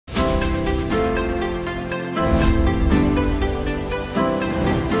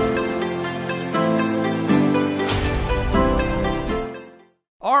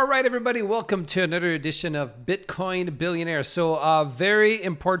All right, everybody, welcome to another edition of Bitcoin Billionaire. So very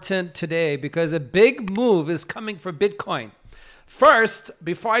important today because a big move is coming for Bitcoin. First,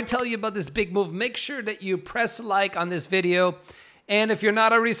 before I tell you about this big move, make sure that you press like on this video. And if you're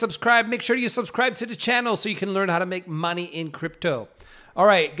not already subscribed, make sure you subscribe to the channel so you can learn how to make money in crypto. All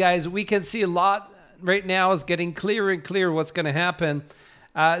right, guys, we can see a lot right now is getting clearer and clearer what's going to happen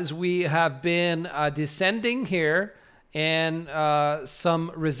as we have been descending here. And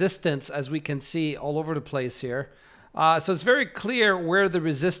some resistance, as we can see all over the place here. So it's very clear where the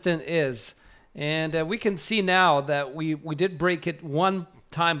resistance is. And we can see now that we did break it one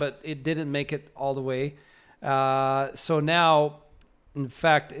time, but it didn't make it all the way. So now, in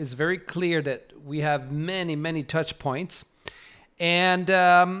fact, it's very clear that we have many, many touch points. And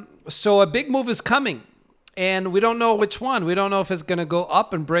so a big move is coming. And we don't know which one. We don't know if it's going to go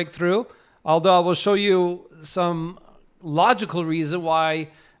up and break through. Although I will show you some logical reason why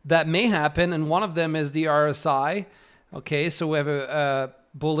that may happen, and one of them is the RSI. Okay, so we have a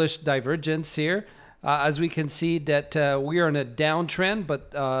bullish divergence here. As we can see that we are in a downtrend,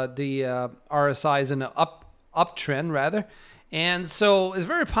 but the RSI is in an uptrend rather. And so it's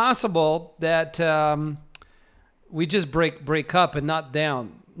very possible that we just break up and not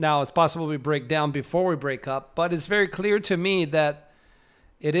down. Now, it's possible we break down before we break up, but it's very clear to me that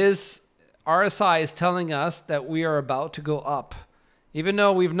it is RSI is telling us that we are about to go up. Even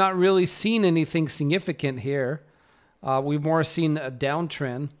though we've not really seen anything significant here, we've more seen a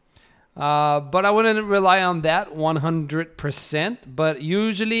downtrend. But I wouldn't rely on that 100%. But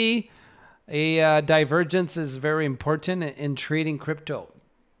usually a divergence is very important in trading crypto.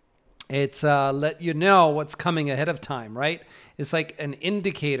 It's let you know what's coming ahead of time, right? It's like an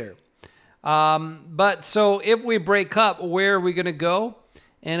indicator. But so if we break up, where are we going to go?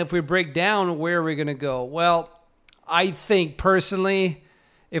 And if we break down, where are we going to go? Well, I think personally,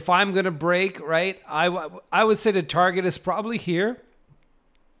 if I'm going to break, right, I would say the target is probably here.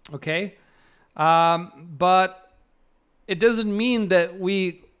 Okay. But it doesn't mean that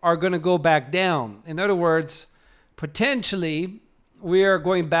we are going to go back down. In other words, potentially we are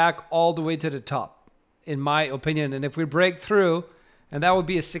going back all the way to the top, in my opinion. And if we break through, and that would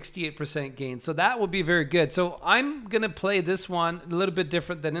be a 68% gain. So that would be very good. So I'm going to play this one a little bit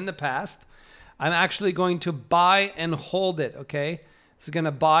different than in the past. I'm actually going to buy and hold it, okay? So going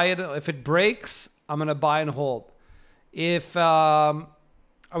to buy it. If it breaks, I'm going to buy and hold. If I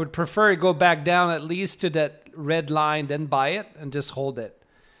would prefer to go back down at least to that red line, then buy it and just hold it.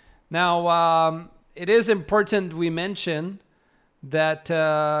 Now, it is important we mention that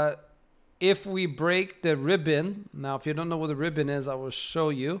if we break the ribbon, now if you don't know what the ribbon is, I will show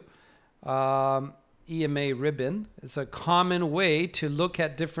you. EMA ribbon. It's a common way to look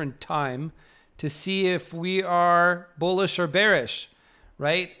at different time to see if we are bullish or bearish,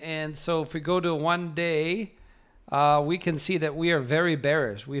 right? And so if we go to 1 day, we can see that we are very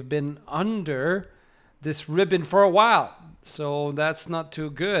bearish. We've been under this ribbon for a while. So that's not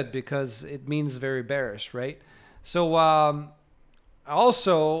too good because it means very bearish, right? So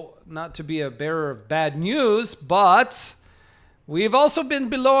also, not to be a bearer of bad news, but we've also been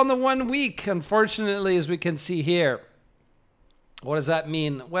below on the 1 week, unfortunately, as we can see here. What does that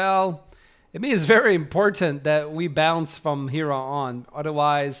mean? Well, it means very important that we bounce from here on.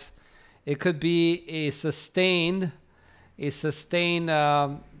 Otherwise, it could be a sustained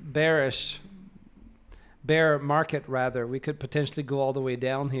bear market rather. We could potentially go all the way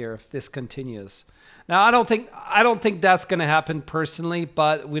down here if this continues. Now, I don't think that's going to happen personally,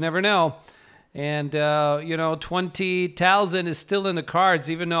 but we never know. And you know, 20,000 is still in the cards,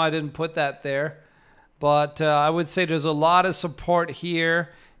 even though I didn't put that there. But I would say there's a lot of support here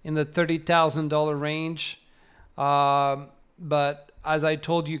in the $30,000 range. But as I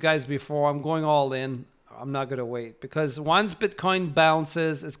told you guys before, I'm going all in. I'm not going to wait because once Bitcoin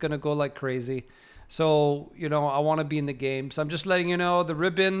bounces, it's going to go like crazy. So, you know, I want to be in the game. So I'm just letting you know the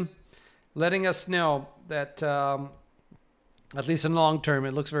ribbon, letting us know that at least in long term,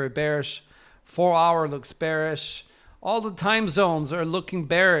 it looks very bearish. 4 hour looks bearish. All the time zones are looking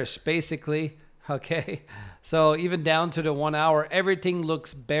bearish, basically. Okay. So even down to the 1 hour, everything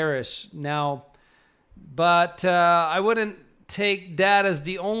looks bearish now. But I wouldn't take that as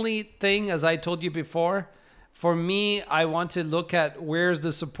the only thing, as I told you before. For me, I want to look at where's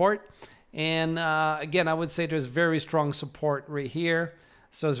the support. And again, I would say there's very strong support right here.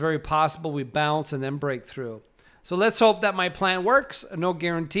 So it's very possible we bounce and then break through. So let's hope that my plan works. No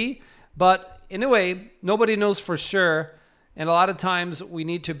guarantee. But anyway, nobody knows for sure. And a lot of times we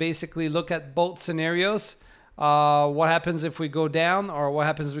need to basically look at both scenarios. What happens if we go down or what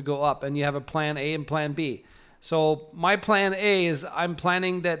happens if we go up? And you have a plan A and plan B. So my plan A is I'm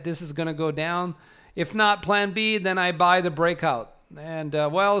planning that this is going to go down. If not plan B, then I buy the breakout. And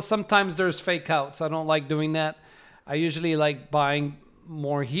well, sometimes there's fake outs. I don't like doing that. I usually like buying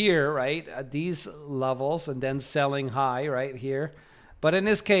more here, right, at these levels, and then selling high right here. But in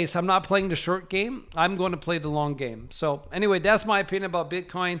this case, I'm not playing the short game. I'm going to play the long game. So anyway, that's my opinion about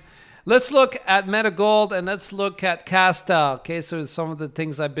Bitcoin. Let's look at MetaGold and let's look at Casta. Okay, so some of the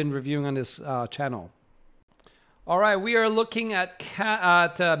things I've been reviewing on this channel. All right, we are looking at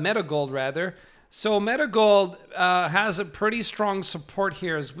MetaGold rather. So MetaGold has a pretty strong support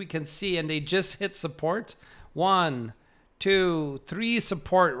here, as we can see, and they just hit support. 1, 2, 3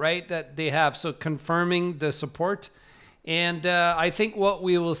 support, right, that they have. So confirming the support. And I think what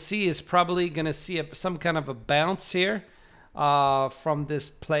we will see is probably going to see some kind of a bounce here from this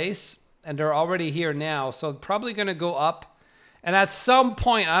place. And they're already here now. So probably going to go up. And at some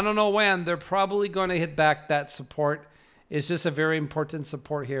point, I don't know when, they're probably going to hit back that support. It's just a very important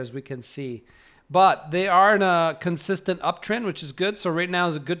support here, as we can see. But they are in a consistent uptrend, which is good. So right now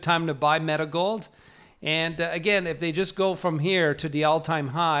is a good time to buy MetaGold. And again, if they just go from here to the all-time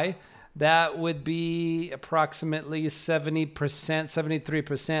high, that would be approximately 70%,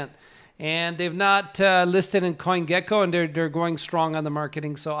 73%. And they've not listed in CoinGecko, and they're going strong on the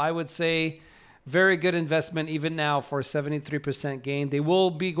marketing. So I would say very good investment even now for 73% gain. They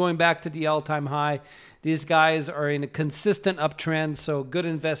will be going back to the all-time high. These guys are in a consistent uptrend, so good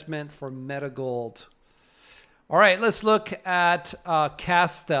investment for MetaGold. All right, let's look at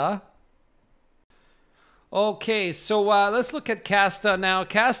Casta. Okay, so let's look at Casta now.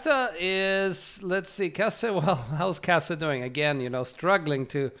 Casta is, let's see, Casta, well, how's Casta doing? Again, you know, struggling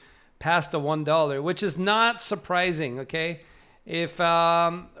to pass the $1, which is not surprising, okay? If,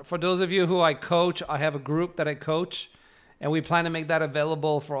 for those of you who I coach, I have a group that I coach, and we plan to make that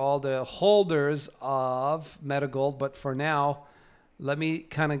available for all the holders of MetaGold. But for now, let me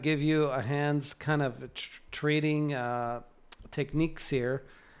kind of give you a hands kind of trading techniques here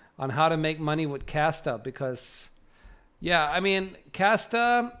on how to make money with Casta, because, yeah, I mean,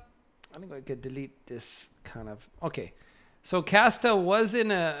 Casta, I think I could delete this kind of, okay. So Casta was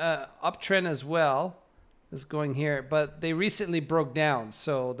in a uptrend as well, is going here, but they recently broke down,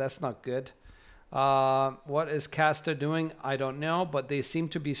 so that's not good. What is Casta doing? I don't know, but they seem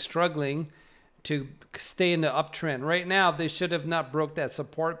to be struggling to stay in the uptrend. Right now, they should have not broke that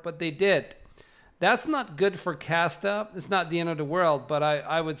support, but they did. That's not good for Casta. It's not the end of the world, but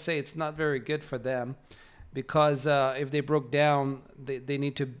I would say it's not very good for them, because if they broke down, they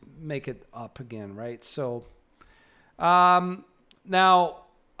need to make it up again, right? So now,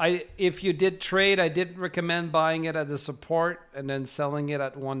 if you did trade, I did recommend buying it at the support and then selling it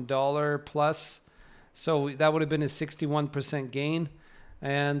at $1 plus. So that would have been a 61% gain.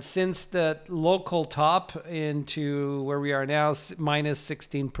 And since the local top into where we are now, minus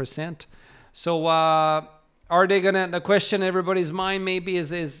 16%. So are they gonna, the question in everybody's mind maybe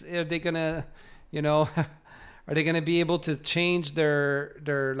is are they gonna, you know, are they gonna be able to change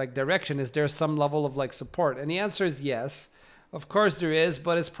their like direction? Is there some level of like support? And the answer is yes. Of course there is,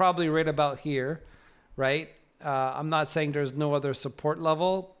 but it's probably right about here, right? I'm not saying there's no other support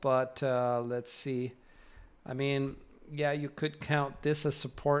level, but let's see. I mean, yeah, you could count this as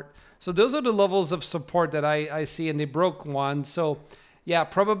support. So those are the levels of support that I see, and they broke one. So yeah,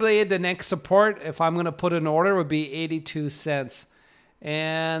 probably the next support, if I'm going to put an order, would be 82 cents.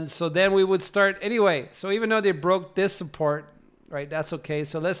 And so then we would start anyway. So even though they broke this support, right, that's okay.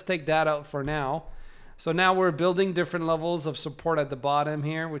 So let's take that out for now. So now we're building different levels of support at the bottom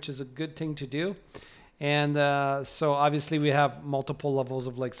here, which is a good thing to do. And so obviously we have multiple levels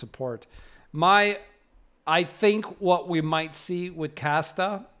of like support. I think what we might see with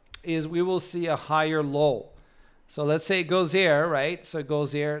Casta is we will see a higher low. So let's say it goes here, right? So it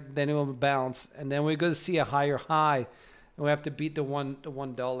goes here, then it will bounce, and then we're going to see a higher high, and we have to beat the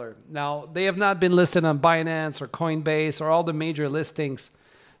 $1. Now, they have not been listed on Binance or Coinbase or all the major listings.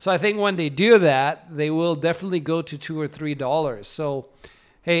 So I think when they do that, they will definitely go to $2 or $3. So,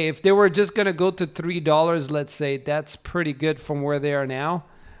 hey, if they were just going to go to $3, let's say, that's pretty good from where they are now.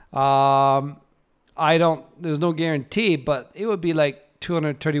 There's no guarantee, but it would be like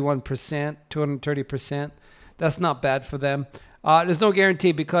 231%, 230%. That's not bad for them. There's no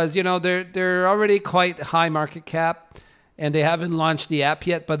guarantee because, you know, they're already quite high market cap and they haven't launched the app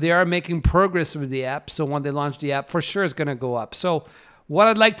yet, but they are making progress with the app. So when they launch the app, for sure it's going to go up. So what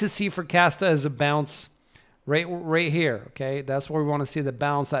I'd like to see for Casta is a bounce right here, okay? That's where we want to see the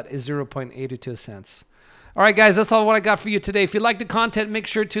bounce at is 0.82 cents. All right, guys, that's all what I got for you today. If you like the content, make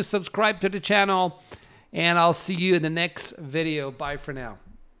sure to subscribe to the channel, and I'll see you in the next video. Bye for now.